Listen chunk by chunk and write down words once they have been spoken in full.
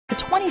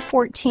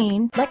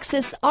2014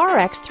 Lexus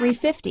RX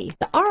 350.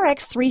 The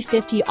RX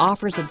 350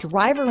 offers a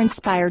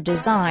driver-inspired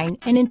design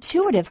and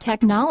intuitive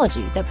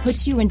technology that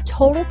puts you in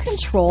total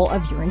control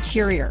of your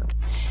interior.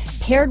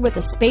 Paired with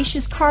a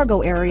spacious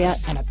cargo area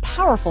and a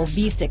powerful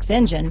V6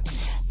 engine,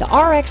 the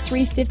RX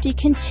 350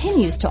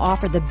 continues to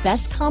offer the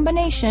best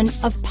combination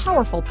of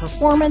powerful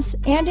performance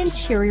and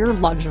interior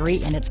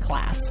luxury in its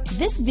class.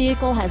 This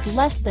vehicle has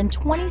less than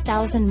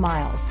 20,000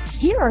 miles.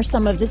 Here are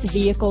some of this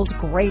vehicle's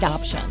great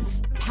options: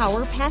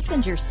 power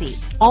passenger seat,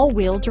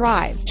 all-wheel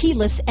drive,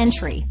 keyless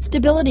entry,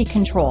 stability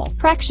control,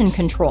 traction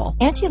control,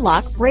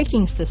 anti-lock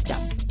braking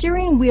system,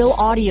 steering wheel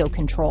audio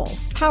controls,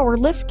 power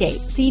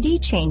liftgate, CD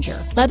changer,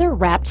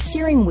 leather-wrapped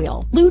steering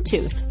wheel,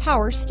 Bluetooth,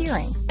 power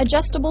steering,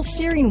 adjustable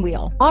steering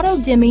wheel,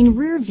 auto-dimming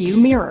rear view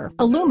mirror,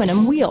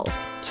 aluminum wheels,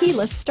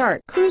 keyless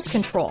start, cruise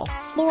control,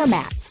 floor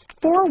mats,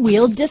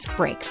 four-wheel disc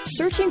brakes.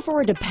 Searching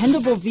for a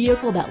dependable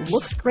vehicle that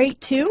looks great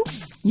too?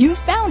 You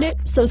found it,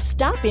 so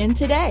stop in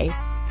today.